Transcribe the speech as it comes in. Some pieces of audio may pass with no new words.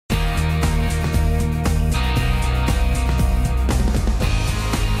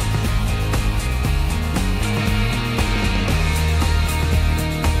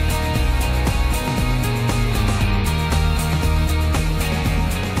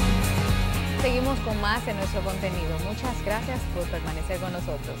con más en nuestro contenido. Muchas gracias por permanecer con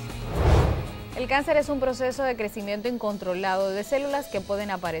nosotros. El cáncer es un proceso de crecimiento incontrolado de células que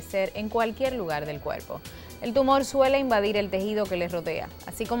pueden aparecer en cualquier lugar del cuerpo. El tumor suele invadir el tejido que le rodea,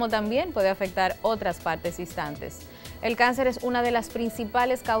 así como también puede afectar otras partes distantes. El cáncer es una de las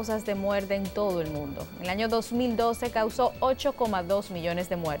principales causas de muerte en todo el mundo. En el año 2012 causó 8,2 millones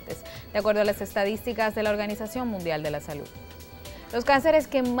de muertes, de acuerdo a las estadísticas de la Organización Mundial de la Salud. Los cánceres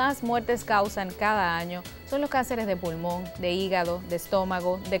que más muertes causan cada año son los cánceres de pulmón, de hígado, de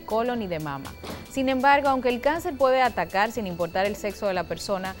estómago, de colon y de mama. Sin embargo, aunque el cáncer puede atacar sin importar el sexo de la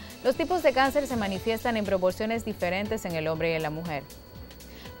persona, los tipos de cáncer se manifiestan en proporciones diferentes en el hombre y en la mujer.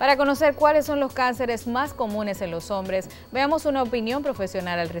 Para conocer cuáles son los cánceres más comunes en los hombres, veamos una opinión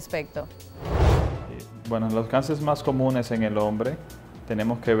profesional al respecto. Bueno, los cánceres más comunes en el hombre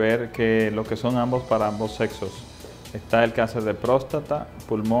tenemos que ver que lo que son ambos para ambos sexos. Está el cáncer de próstata,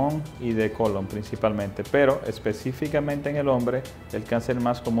 pulmón y de colon principalmente, pero específicamente en el hombre el cáncer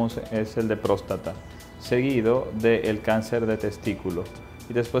más común es el de próstata, seguido del cáncer de testículo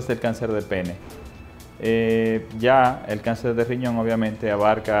y después del cáncer de pene. Ya el cáncer de riñón obviamente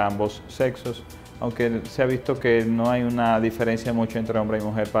abarca ambos sexos, aunque se ha visto que no hay una diferencia mucho entre hombre y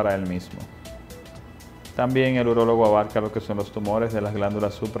mujer para el mismo. También el urólogo abarca lo que son los tumores de las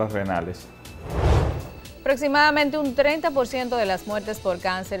glándulas suprarrenales. Aproximadamente un 30% de las muertes por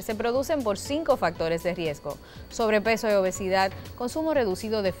cáncer se producen por 5 factores de riesgo: sobrepeso y obesidad, consumo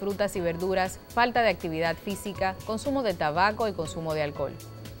reducido de frutas y verduras, falta de actividad física, consumo de tabaco y consumo de alcohol.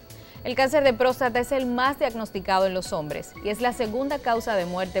 El cáncer de próstata es el más diagnosticado en los hombres y es la segunda causa de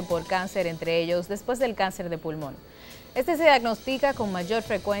muerte por cáncer entre ellos después del cáncer de pulmón. Este se diagnostica con mayor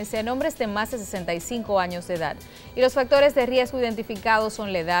frecuencia en hombres de más de 65 años de edad y los factores de riesgo identificados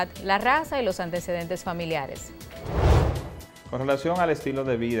son la edad, la raza y los antecedentes familiares. Con relación al estilo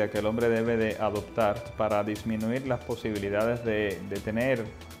de vida que el hombre debe de adoptar para disminuir las posibilidades de tener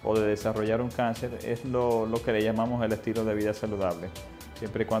o de desarrollar un cáncer, es lo que le llamamos el estilo de vida saludable,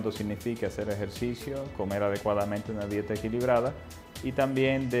 siempre y cuando signifique hacer ejercicio, comer adecuadamente una dieta equilibrada y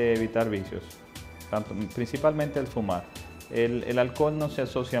también de evitar vicios. Principalmente el fumar. El alcohol no se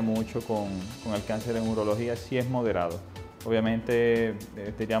asocia mucho con el cáncer en urología si es moderado. Obviamente,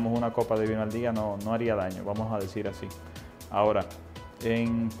 diríamos una copa de vino al día no haría daño, vamos a decir así. Ahora,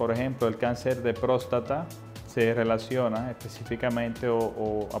 por ejemplo, el cáncer de próstata se relaciona específicamente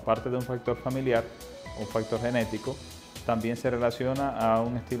o aparte de un factor familiar, un factor genético, también se relaciona a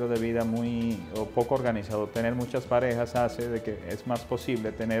un estilo de vida poco organizado. Tener muchas parejas hace de que es más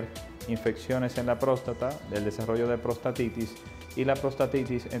posible tener infecciones en la próstata, el desarrollo de prostatitis, y la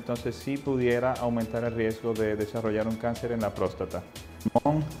prostatitis entonces sí pudiera aumentar el riesgo de desarrollar un cáncer en la próstata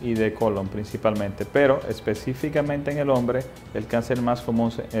y de colon principalmente, pero específicamente en el hombre el cáncer más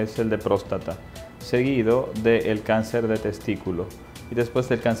común es el de próstata, seguido del cáncer de testículo y después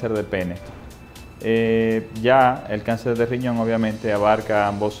del cáncer de pene. Ya el cáncer de riñón obviamente abarca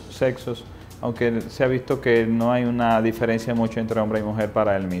ambos sexos, aunque se ha visto que no hay una diferencia mucho entre hombre y mujer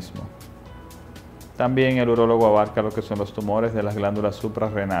para el mismo. También el urólogo abarca lo que son los tumores de las glándulas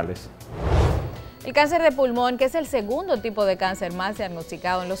suprarrenales. El cáncer de pulmón, que es el segundo tipo de cáncer más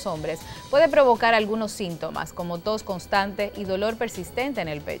diagnosticado en los hombres, puede provocar algunos síntomas como tos constante y dolor persistente en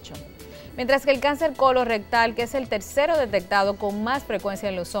el pecho. Mientras que el cáncer colorectal, que es el tercero detectado con más frecuencia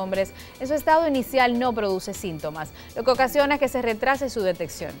en los hombres, en su estado inicial no produce síntomas, lo que ocasiona que se retrase su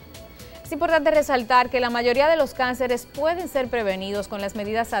detección. Es importante resaltar que la mayoría de los cánceres pueden ser prevenidos con las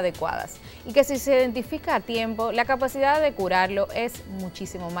medidas adecuadas y que si se identifica a tiempo, la capacidad de curarlo es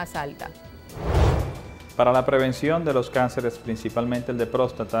muchísimo más alta. Para la prevención de los cánceres, principalmente el de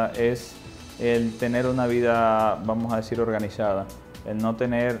próstata, es el tener una vida, vamos a decir, organizada. El no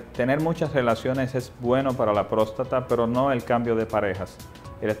tener muchas relaciones es bueno para la próstata, pero no el cambio de parejas.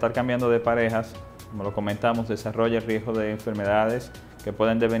 El estar cambiando de parejas, como lo comentamos, desarrolla el riesgo de enfermedades que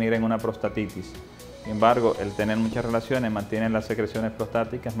pueden devenir en una prostatitis. Sin embargo, el tener muchas relaciones mantiene las secreciones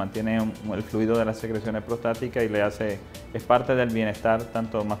prostáticas, mantiene el fluido de las secreciones prostáticas y es parte del bienestar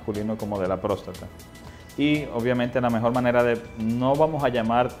tanto masculino como de la próstata. Y obviamente la mejor manera no vamos a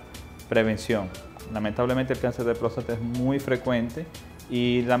llamar prevención. Lamentablemente el cáncer de próstata es muy frecuente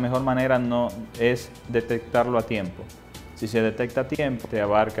y la mejor manera no es detectarlo a tiempo. Si se detecta a tiempo, te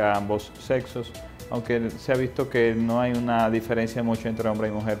abarca ambos sexos, aunque se ha visto que no hay una diferencia mucho entre hombre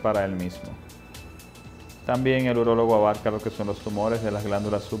y mujer para el mismo. También el urólogo abarca lo que son los tumores de las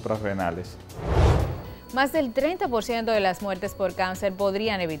glándulas suprarrenales. Más del 30% de las muertes por cáncer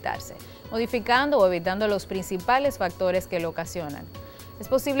podrían evitarse, modificando o evitando los principales factores que lo ocasionan. Es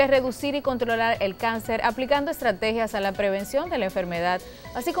posible reducir y controlar el cáncer aplicando estrategias a la prevención de la enfermedad,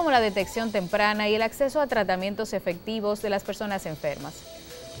 así como la detección temprana y el acceso a tratamientos efectivos de las personas enfermas.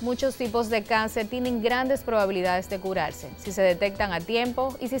 Muchos tipos de cáncer tienen grandes probabilidades de curarse, si se detectan a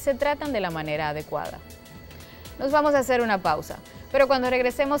tiempo y si se tratan de la manera adecuada. Nos vamos a hacer una pausa, pero cuando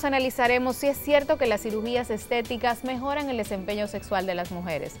regresemos analizaremos si es cierto que las cirugías estéticas mejoran el desempeño sexual de las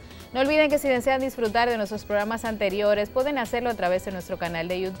mujeres. No olviden que si desean disfrutar de nuestros programas anteriores, pueden hacerlo a través de nuestro canal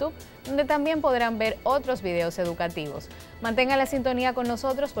de YouTube, donde también podrán ver otros videos educativos. Mantengan la sintonía con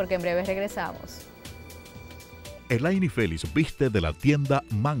nosotros porque en breve regresamos. Elaine Félix viste de la tienda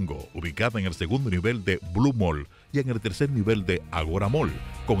Mango, ubicada en el segundo nivel de Blue Mall y en el tercer nivel de Agora Mall,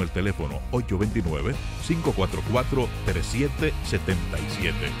 con el teléfono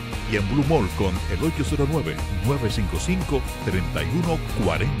 829-544-3777 y en Blue Mall con el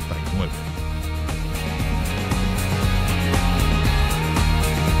 809-955-3149.